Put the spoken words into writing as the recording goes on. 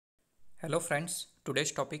Hello friends,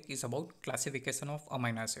 today's topic is about classification of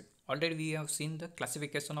amino acid. Already we have seen the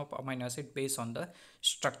classification of amino acid based on the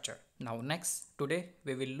structure. Now today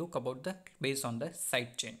we will look about the based on the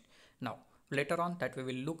side chain. Now later on that we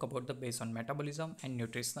will look about the based on metabolism and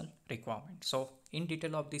nutritional requirement. So in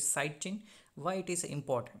detail of this side chain, why it is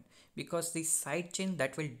important? Because the side chain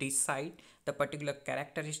that will decide the particular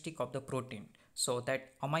characteristic of the protein. So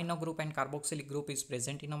that amino group and carboxylic group is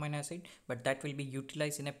present in amino acid, but that will be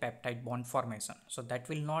utilized in a peptide bond formation. So that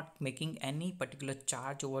will not making any particular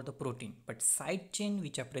charge over the protein, but side chain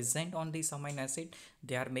which are present on this amino acid,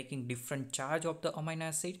 they are making different charge of the amino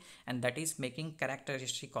acid, and that is making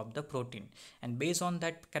characteristic of the protein. And based on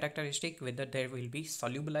that characteristic, whether there will be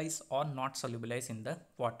solubilized or not solubilized in the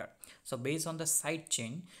water. So based on the side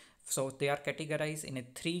chain, so they are categorized in a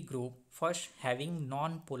three group. First, having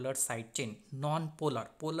non-polar side chain. Non-polar.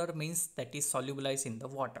 Polar means that is solubilized in the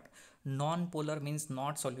water. Non-polar means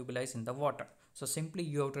not solubilized in the water. So simply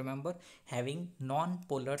you have to remember having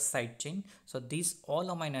non-polar side chain. So these all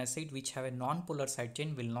amino acid which have a non-polar side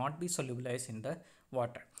chain will not be solubilized in the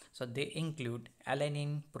water. So they include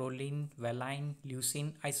alanine, proline, valine,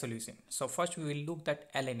 leucine, isoleucine. So first we will look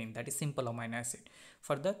at alanine, that is simple amino acid.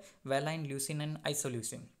 Further, valine, leucine and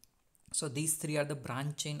isoleucine. So these three are the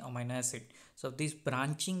branch chain amino acid. So this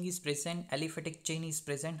branching is present, aliphatic chain is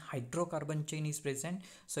present, hydrocarbon chain is present.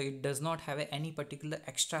 So it does not have any particular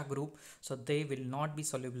extra group. So they will not be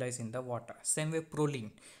solubilized in the water. Same way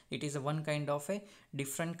proline. It is one kind of a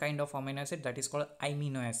different kind of amino acid that is called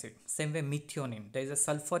amino acid. Same way methionine. There is a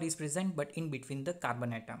sulfur is present but in between the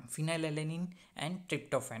carbon atom. Phenylalanine and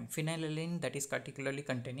tryptophan. Phenylalanine that is particularly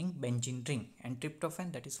containing benzene ring, and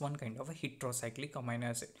tryptophan that is one kind of a heterocyclic amino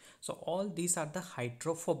acid. So all these are the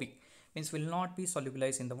hydrophobic, means will not be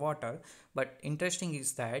solubilized in the water, but interesting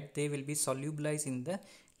is that they will be solubilized in the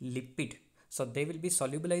lipid. So they will be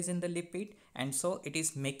solubilized in the lipid, and so it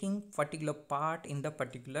is making particular part in the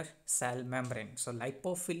particular cell membrane. So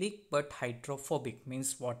lipophilic but hydrophobic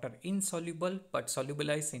means water insoluble but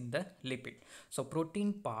solubilized in the lipid. So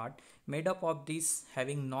protein part made up of this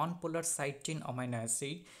having non-polar side chain amino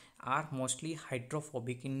acid are mostly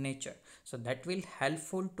hydrophobic in nature. So that will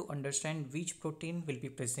helpful to understand which protein will be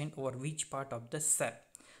present over which part of the cell.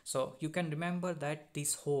 So you can remember that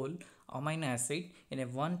this whole amino acid in a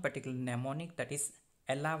one particular mnemonic, that is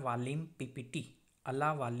alavalim ppt.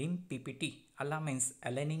 Alavalim ppt. Ala means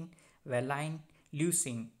alanine, valine,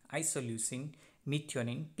 leucine, isoleucine,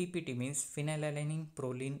 methionine. PPT means phenylalanine,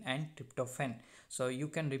 proline and tryptophan. So you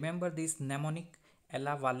can remember this mnemonic: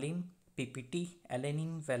 alavalim PPT,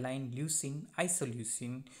 alanine, valine, leucine,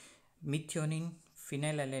 isoleucine, methionine,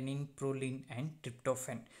 phenylalanine, proline and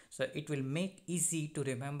tryptophan. So it will make easy to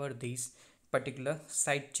remember this particular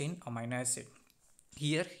side chain amino acid.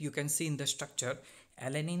 Here you can see in the structure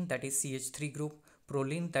alanine, that is CH3 group,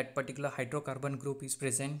 proline, that particular hydrocarbon group is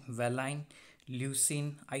present, valine,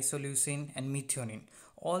 leucine, isoleucine and methionine.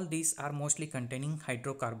 All these are mostly containing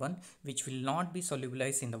hydrocarbon which will not be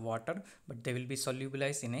solubilized in the water, but they will be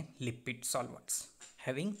solubilized in a lipid solvents.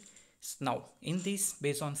 Having now in this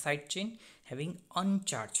based on side chain, having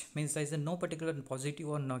uncharged means there is no particular positive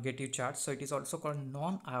or negative charge, so it is also called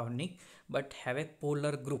non-ionic but have a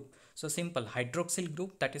polar group. So simple hydroxyl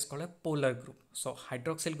group, that is called a polar group. So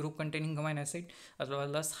hydroxyl group containing amino acid, as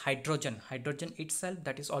well as hydrogen itself,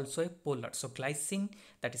 that is also a polar. So glycine,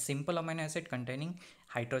 that is simple amino acid containing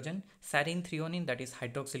hydrogen, serine threonine, that is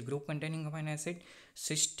hydroxyl group containing amino acid,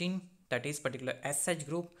 cysteine, that is particular SH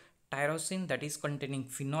group, tyrosine, that is containing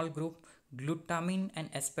phenol group, glutamine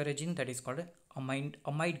and asparagine, that is called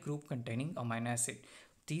amide group containing amino acid.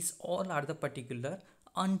 These all are the particular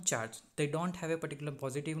uncharged. They don't have a particular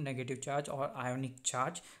positive, negative charge or ionic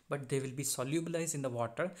charge, but they will be solubilized in the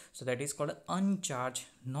water. So that is called uncharged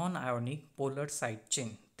non-ionic polar side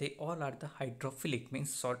chain. They all are the hydrophilic,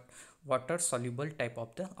 means water soluble type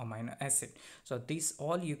of the amino acid. So these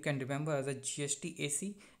all you can remember as a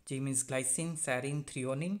GST-AC. G means glycine, serine,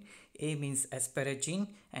 threonine, A means asparagine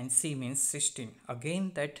and C means cysteine.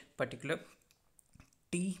 Again that particular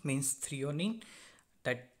T means threonine,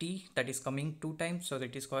 that T that is coming two times, so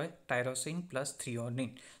that is called tyrosine plus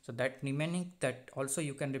threonine. So that remaining, that also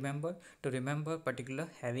you can remember to remember particular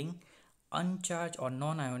having uncharged or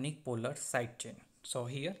non-ionic polar side chain. So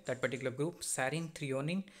here that particular group serine,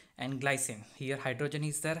 threonine and glycine, here hydrogen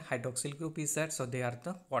is there, hydroxyl group is there, so they are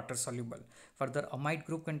the water soluble. Further amide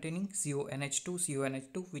group containing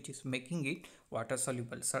CONH2 which is making it water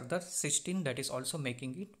soluble. Further cysteine, that is also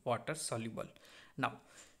making it water soluble. Now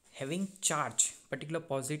having charge, particular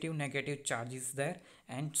positive negative charge is there,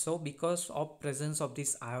 and so because of presence of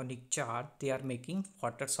this ionic charge they are making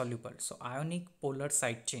water soluble. So ionic polar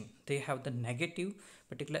side chain, they have the negative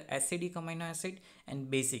particular acidic amino acid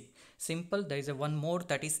and basic. Simple, there is a one more,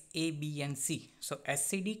 that is A, B and C. So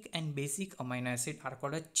acidic and basic amino acid are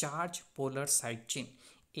called a charge polar side chain.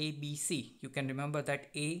 A, B, C, you can remember that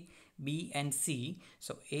A, B and C.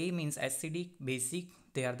 So A means acidic, basic,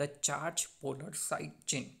 they are the charge polar side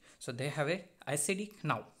chain. So they have a acidic.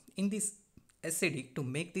 Now in this acidic, to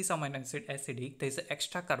make this amino acid acidic, there is an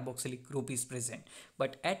extra carboxylic group is present,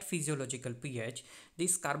 but at physiological pH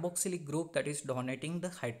this carboxylic group that is donating the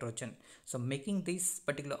hydrogen, so making this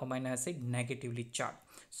particular amino acid negatively charged.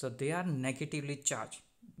 So they are negatively charged,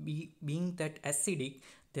 being that acidic,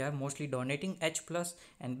 they are mostly donating H plus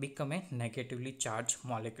and become a negatively charged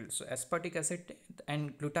molecule. So aspartic acid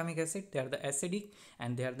and glutamic acid, they are the acidic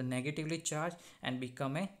and they are the negatively charged and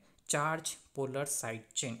become a charge polar side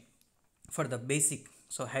chain. For the basic,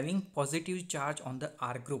 so having positive charge on the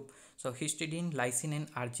R group, so histidine, lysine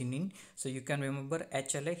and arginine. So you can remember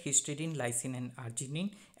HLA, histidine, lysine and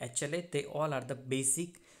arginine, HLA, they all are the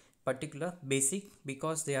basic, particular basic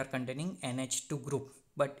because they are containing NH2 group.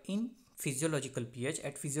 But in physiological pH,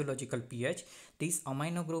 at physiological pH, this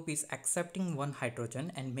amino group is accepting one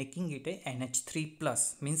hydrogen and making it a NH3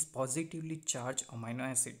 plus, means positively charged amino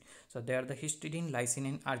acid. So they are the histidine, lysine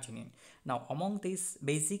and arginine. Now among these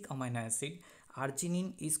basic amino acid,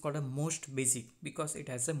 arginine is called a most basic because it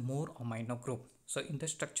has a more amino group. So in the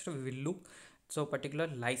structure we will look. So particular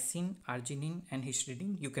lysine, arginine and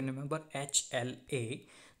histidine, you can remember HLA,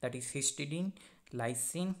 that is histidine,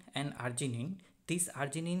 lysine and arginine. This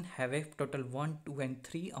arginine have a total 1, 2 and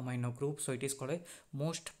 3 amino groups, so it is called a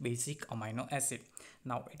most basic amino acid.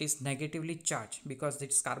 Now it is negatively charged because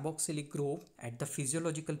this carboxylic group at the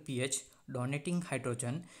physiological pH donating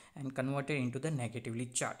hydrogen and converted into the negatively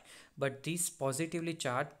charged. But this positively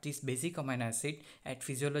charged, this basic amino acid at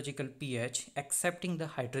physiological pH accepting the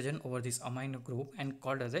hydrogen over this amino group and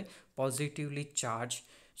called as a positively charged.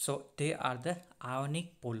 So they are the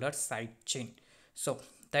ionic polar side chain. So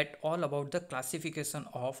that all about the classification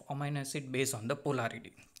of amino acid based on the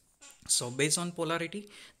polarity. So based on polarity,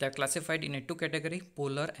 they are classified in a two category,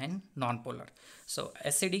 polar and non-polar. So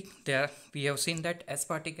acidic, there we have seen that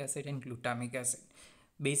aspartic acid and glutamic acid.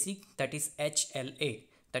 Basic, that is HLA,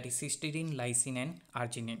 that is histidine, lysine and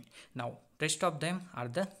arginine. Now rest of them are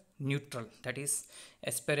the neutral, that is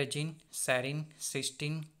asparagine, serine,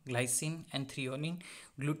 cysteine, glycine and threonine,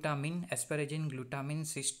 glutamine, asparagine, glutamine,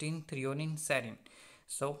 cysteine, threonine, serine.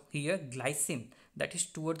 So here glycine, that is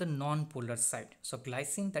toward the non-polar side. So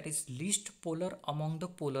glycine, that is least polar among the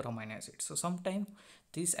polar amino acids. So sometime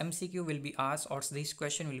this MCQ will be asked, or this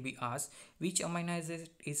question will be asked, which amino acid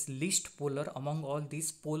is least polar among all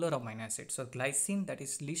these polar amino acids. So glycine, that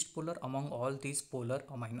is least polar among all these polar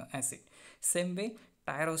amino acids. Same way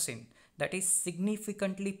tyrosine, that is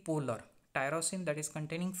significantly polar. Tyrosine, that is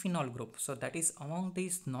containing phenol group, so that is among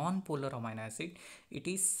these non-polar amino acid, it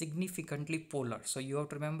is significantly polar. So you have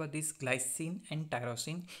to remember this glycine and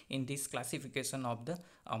tyrosine in this classification of the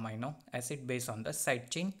amino acid based on the side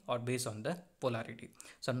chain or based on the polarity.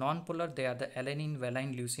 So non-polar, they are the alanine,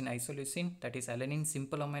 valine, leucine, isoleucine, that is alanine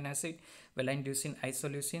simple amino acid, valine, leucine,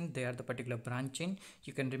 isoleucine, they are the particular branch chain.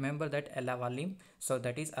 You can remember that alavaline, so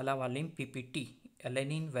that is alavaline PPT,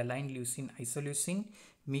 alanine, valine, leucine, isoleucine,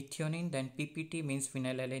 methionine, then PPT means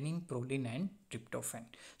phenylalanine, proline and tryptophan.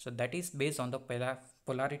 So that is based on the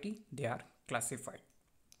polarity they are classified.